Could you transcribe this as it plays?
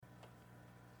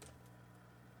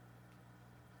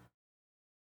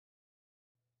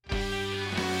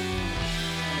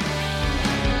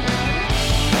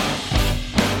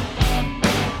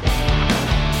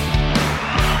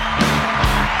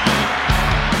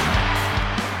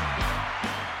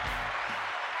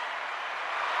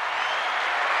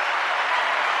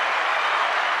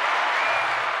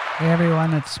Hey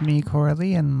everyone, it's me,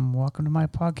 Coralie, and welcome to my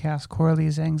podcast,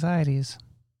 Coralie's Anxieties.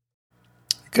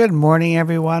 Good morning,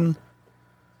 everyone.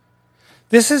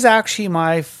 This is actually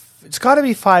it's got to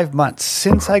be 5 months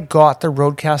since I got the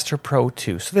Rodecaster Pro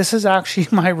 2. So this is actually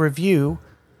my review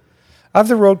of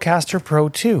the Rodecaster Pro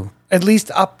 2, at least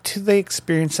up to the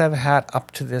experience I've had up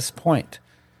to this point.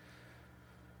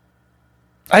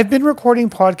 I've been recording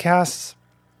podcasts,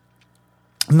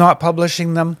 not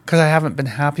publishing them because I haven't been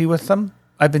happy with them.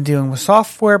 I've been dealing with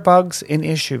software bugs and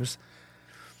issues.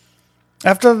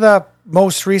 After the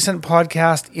most recent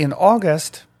podcast in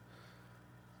August,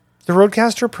 the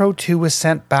Rodecaster Pro 2 was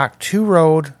sent back to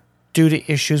Rode due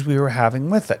to issues we were having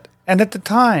with it. And at the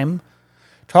time,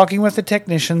 talking with the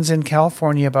technicians in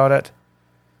California about it,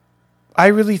 I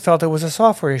really felt it was a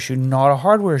software issue, not a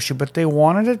hardware issue, but they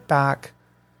wanted it back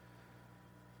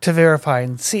to verify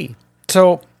and see.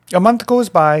 So a month goes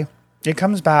by, it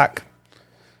comes back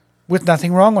with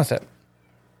nothing wrong with it.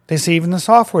 They say even the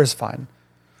software is fine.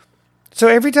 So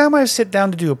every time I sit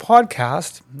down to do a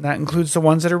podcast, that includes the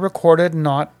ones that are recorded and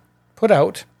not put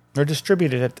out or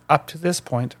distributed up to this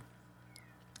point,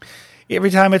 every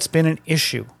time it's been an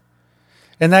issue.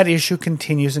 And that issue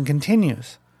continues and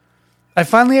continues. I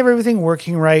finally have everything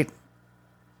working right.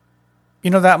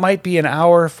 That might be an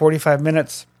hour, 45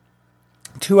 minutes,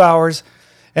 2 hours,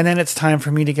 and then it's time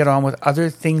for me to get on with other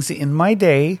things in my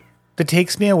day that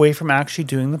takes me away from actually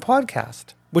doing the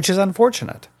podcast, which is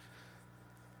unfortunate.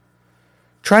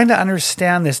 Trying to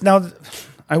understand this. Now,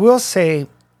 I will say,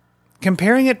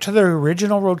 comparing it to the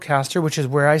original Rodecaster, which is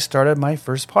where I started my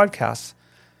first podcasts,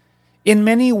 in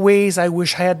many ways, I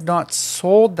wish I had not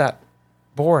sold that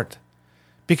board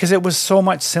because it was so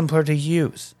much simpler to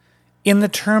use in the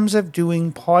terms of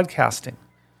doing podcasting.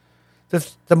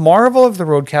 The marvel of the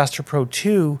Rodecaster Pro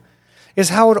 2 is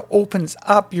how it opens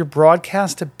up your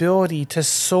broadcast ability to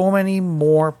so many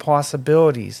more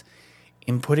possibilities.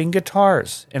 Inputting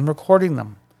guitars and recording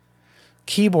them.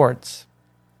 Keyboards.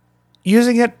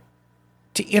 Using it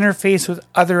to interface with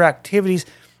other activities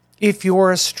if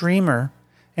you're a streamer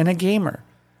and a gamer.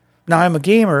 Now, I'm a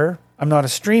gamer. I'm not a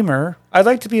streamer. I'd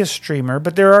like to be a streamer,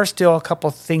 but there are still a couple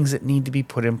things that need to be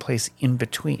put in place in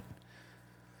between.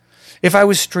 If I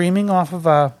was streaming off of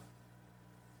a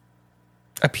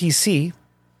PC,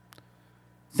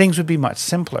 things would be much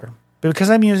simpler. But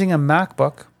because I'm using a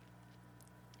MacBook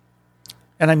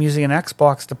and I'm using an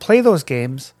Xbox to play those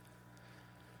games,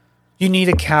 you need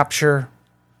a capture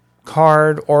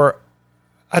card or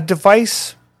a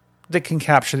device that can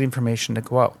capture the information to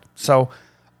go out. So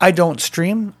I don't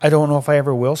stream. I don't know if I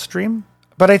ever will stream,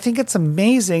 but I think it's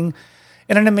amazing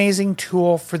and an amazing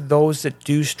tool for those that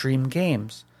do stream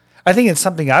games. I think it's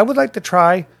something I would like to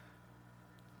try.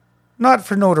 Not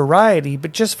for notoriety,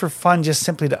 but just for fun, just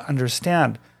simply to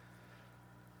understand.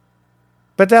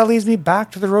 But that leads me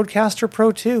back to the Rodecaster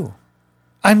Pro 2.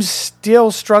 I'm still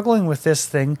struggling with this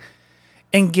thing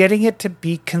and getting it to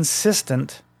be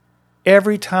consistent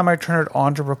every time I turn it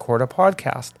on to record a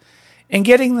podcast. And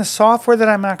getting the software that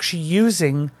I'm actually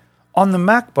using on the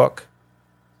MacBook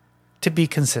to be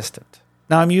consistent.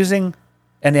 Now I'm using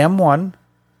an M1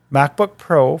 MacBook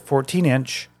Pro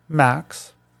 14-inch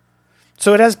Max.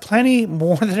 So it has plenty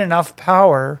more than enough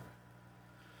power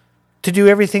to do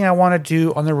everything I want to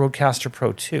do on the Rodecaster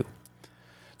Pro 2.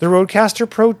 The Rodecaster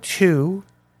Pro 2,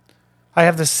 I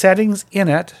have the settings in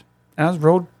it, as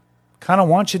Rode kind of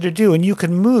wants you to do, and you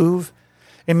can move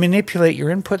and manipulate your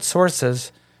input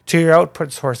sources to your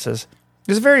output sources.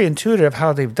 It's very intuitive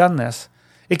how they've done this.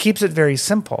 It keeps it very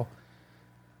simple.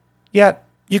 Yet,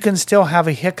 you can still have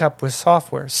a hiccup with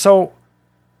software. So,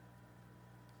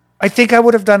 I think I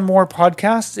would have done more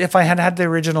podcasts if I had had the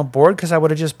original board because I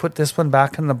would have just put this one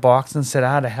back in the box and said,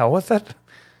 to hell with it.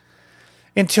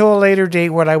 Until a later date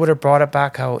when I would have brought it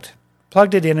back out,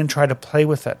 plugged it in and tried to play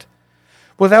with it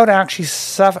without actually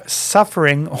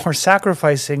suffering or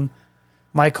sacrificing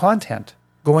my content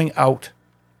going out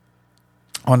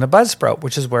on the Buzzsprout,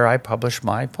 which is where I publish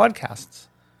my podcasts.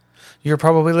 You're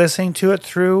probably listening to it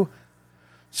through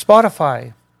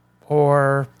Spotify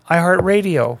or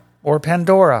iHeartRadio or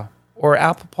Pandora, or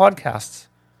Apple Podcasts,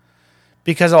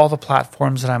 because of all the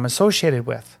platforms that I'm associated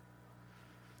with.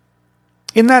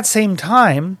 In that same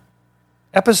time,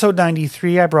 episode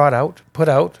 93 I put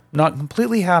out, not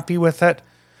completely happy with it,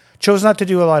 chose not to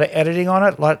do a lot of editing on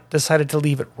it, decided to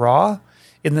leave it raw,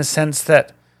 in the sense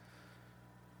that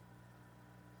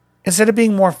instead of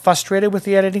being more frustrated with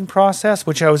the editing process,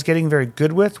 which I was getting very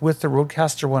good with the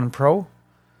Rodecaster 1 Pro,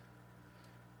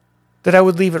 that I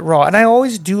would leave it raw. And I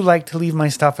always do like to leave my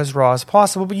stuff as raw as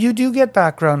possible, but you do get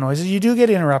background noises. You do get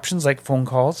interruptions like phone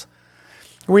calls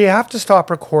where you have to stop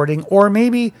recording, or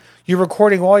maybe you're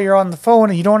recording while you're on the phone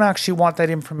and you don't actually want that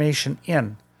information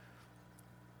in.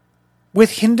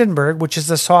 With Hindenburg, which is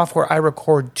the software I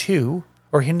record to,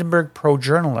 or Hindenburg Pro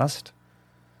Journalist,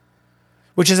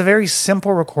 which is a very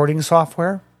simple recording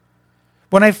software.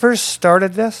 When I first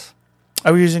started this,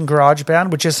 I was using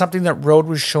GarageBand, which is something that Rode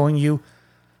was showing you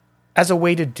as a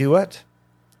way to do it.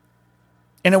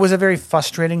 And it was a very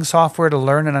frustrating software to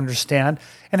learn and understand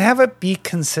and have it be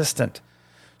consistent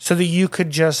so that you could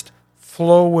just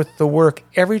flow with the work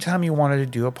every time you wanted to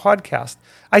do a podcast.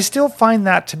 I still find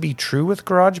that to be true with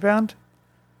GarageBand.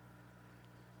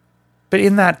 But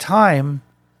in that time,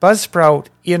 Buzzsprout,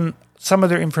 in some of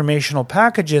their informational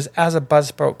packages as a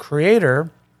Buzzsprout creator,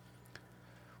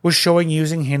 was showing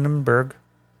using Hindenburg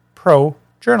Pro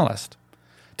Journalist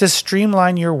to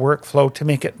streamline your workflow to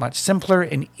make it much simpler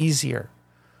and easier.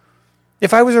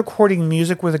 If I was recording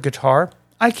music with a guitar,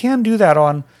 I can do that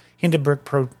on Hindenburg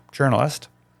Pro Journalist.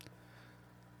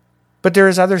 But there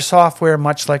is other software,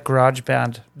 much like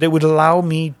GarageBand, that would allow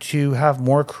me to have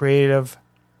more creative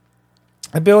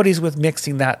abilities with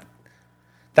mixing that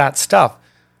stuff.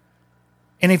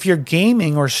 And if you're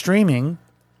gaming or streaming,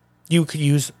 you could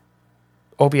use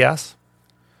OBS.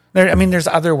 There's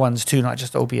other ones too, not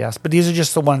just OBS, but these are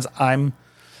just the ones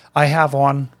I have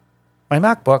on my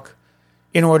MacBook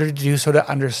in order to do so, to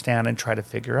understand and try to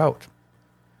figure out.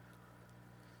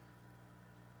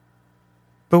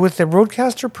 But with the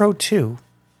Rodecaster Pro 2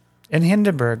 and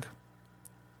Hindenburg,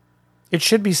 it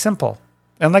should be simple.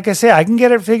 And like I say, I can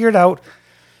get it figured out,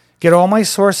 get all my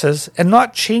sources, and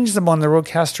not change them on the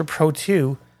Rodecaster Pro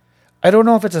 2. I don't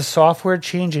know if it's a software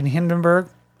change in Hindenburg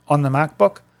on the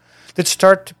MacBook that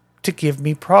start to give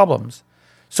me problems.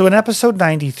 So in episode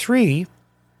 93,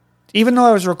 even though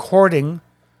I was recording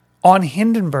on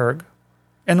Hindenburg,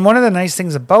 and one of the nice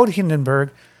things about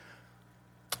Hindenburg,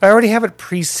 I already have it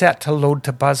preset to load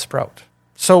to Buzzsprout.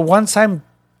 So once I'm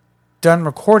done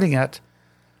recording it,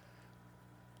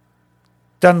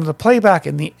 done with the playback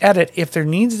and the edit, if there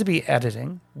needs to be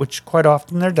editing, which quite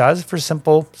often there does for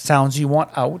simple sounds you want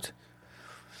out,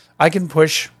 I can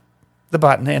push the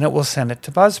button and it will send it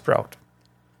to Buzzsprout.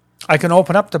 I can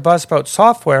open up the Buzzsprout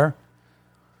software,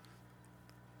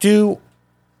 do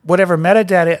whatever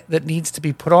metadata that needs to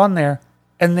be put on there,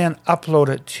 and then upload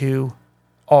it to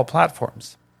all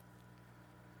platforms.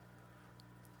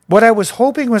 What I was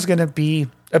hoping was going to be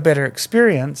a better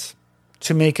experience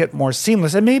to make it more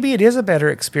seamless, and maybe it is a better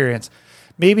experience.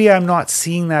 Maybe I'm not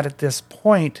seeing that at this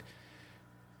point,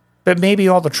 but maybe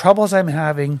all the troubles I'm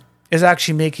having is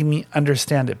actually making me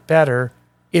understand it better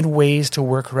in ways to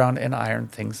work around and iron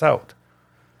things out.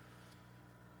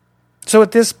 So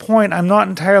at this point, I'm not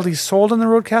entirely sold on the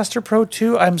Rodecaster Pro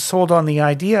 2. I'm sold on the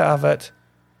idea of it,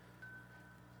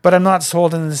 but I'm not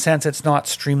sold in the sense it's not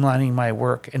streamlining my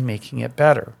work and making it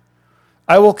better.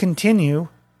 I will continue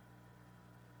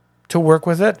to work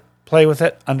with it, play with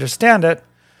it, understand it,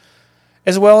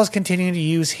 as well as continue to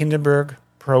use Hindenburg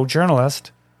Pro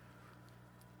Journalist.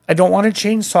 I don't want to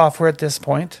change software at this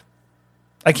point.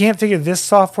 I can't figure this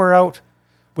software out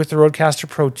with the Rodecaster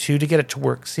Pro 2 to get it to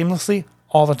work seamlessly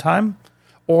all the time,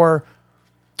 or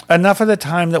enough of the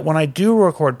time that when I do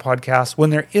record podcasts,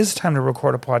 when there is time to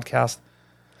record a podcast,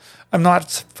 I'm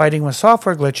not fighting with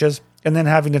software glitches and then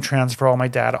having to transfer all my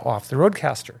data off the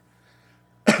Rodecaster.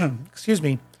 Excuse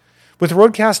me. With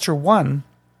Rodecaster 1,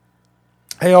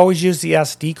 I always use the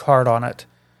SD card on it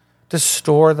to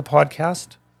store the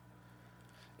podcast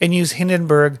and use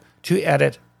Hindenburg to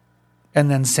edit and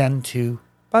then send to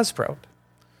Buzzsprout,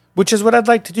 which is what I'd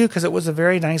like to do because it was a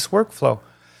very nice workflow.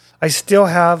 I still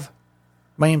have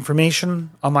my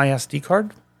information on my SD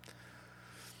card.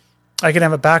 I can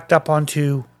have it backed up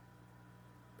onto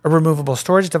a removable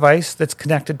storage device that's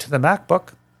connected to the MacBook,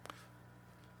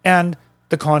 and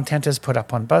the content is put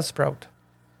up on Buzzsprout.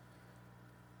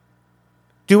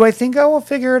 Do I think I will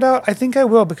figure it out? I think I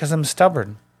will because I'm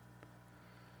stubborn.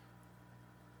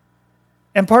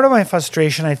 And part of my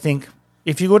frustration, I think,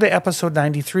 if you go to episode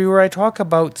 93 where I talk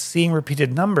about seeing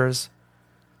repeated numbers,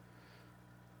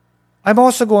 I'm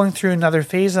also going through another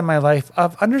phase in my life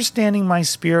of understanding my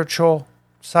spiritual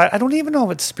side. I don't even know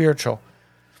if it's spiritual.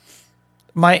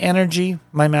 My energy,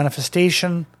 my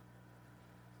manifestation,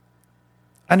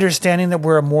 understanding that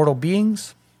we're immortal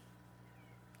beings.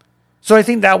 So I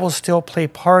think that will still play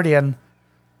part in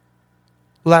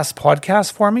less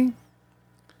podcasts for me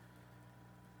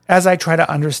as I try to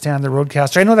understand the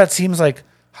Rodecaster. I know that seems like,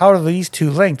 how are these two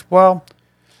linked? Well,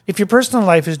 if your personal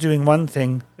life is doing one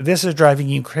thing, this is driving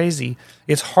you crazy,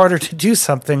 it's harder to do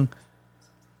something,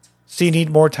 so you need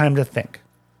more time to think.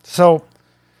 So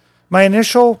my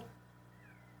initial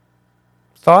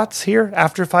thoughts here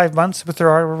after 5 months with the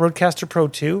Rodecaster Pro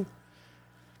 2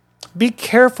 be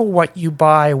careful what you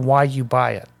buy, why you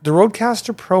buy it. The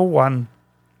Rodecaster Pro 1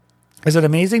 is an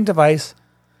amazing device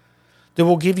that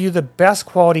will give you the best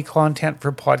quality content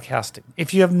for podcasting.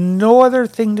 If you have no other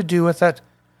thing to do with it,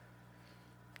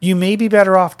 you may be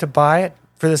better off to buy it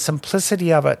for the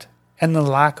simplicity of it and the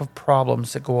lack of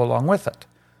problems that go along with it.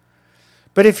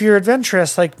 But if you're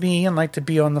adventurous like me and like to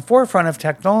be on the forefront of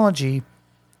technology,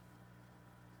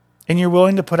 and you're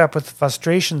willing to put up with the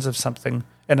frustrations of something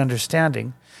and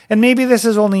understanding, and maybe this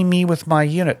is only me with my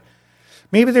unit.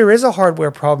 Maybe there is a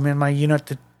hardware problem in my unit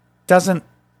that doesn't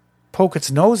poke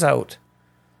its nose out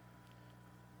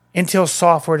until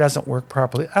software doesn't work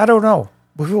properly. I don't know.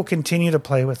 We will continue to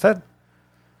play with it.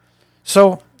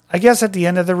 So I guess at the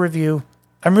end of the review,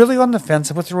 I'm really on the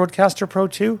fence with the Rodecaster Pro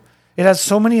 2. It has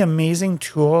so many amazing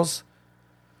tools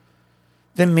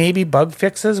that maybe bug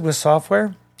fixes with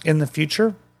software in the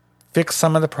future fix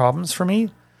some of the problems for me.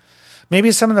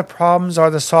 Maybe some of the problems are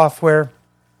the software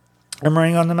I'm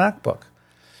running on the MacBook.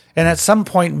 And at some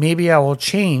point, maybe I will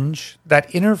change that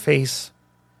interface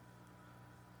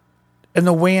and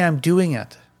the way I'm doing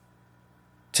it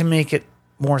to make it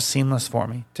more seamless for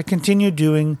me, to continue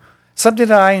doing something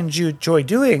that I enjoy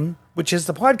doing, which is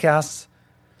the podcasts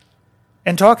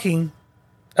and talking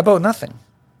about nothing.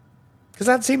 Because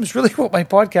that seems really what my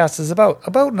podcast is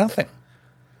about nothing.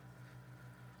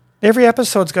 Every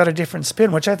episode's got a different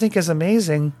spin, which I think is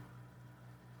amazing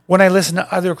when I listen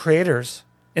to other creators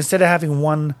instead of having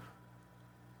one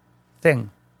thing.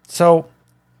 So,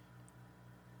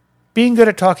 being good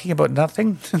at talking about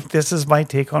nothing, this is my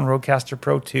take on Rodecaster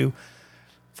Pro 2.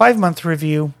 5-month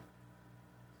review.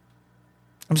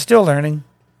 I'm still learning.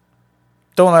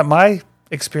 Don't let my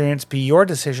experience be your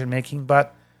decision making,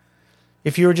 but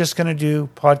if you were just going to do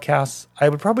podcasts, I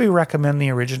would probably recommend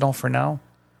the original for now.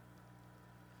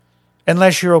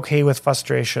 Unless you're okay with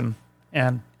frustration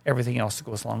and everything else that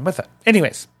goes along with it.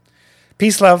 Anyways,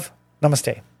 peace, love,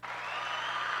 namaste.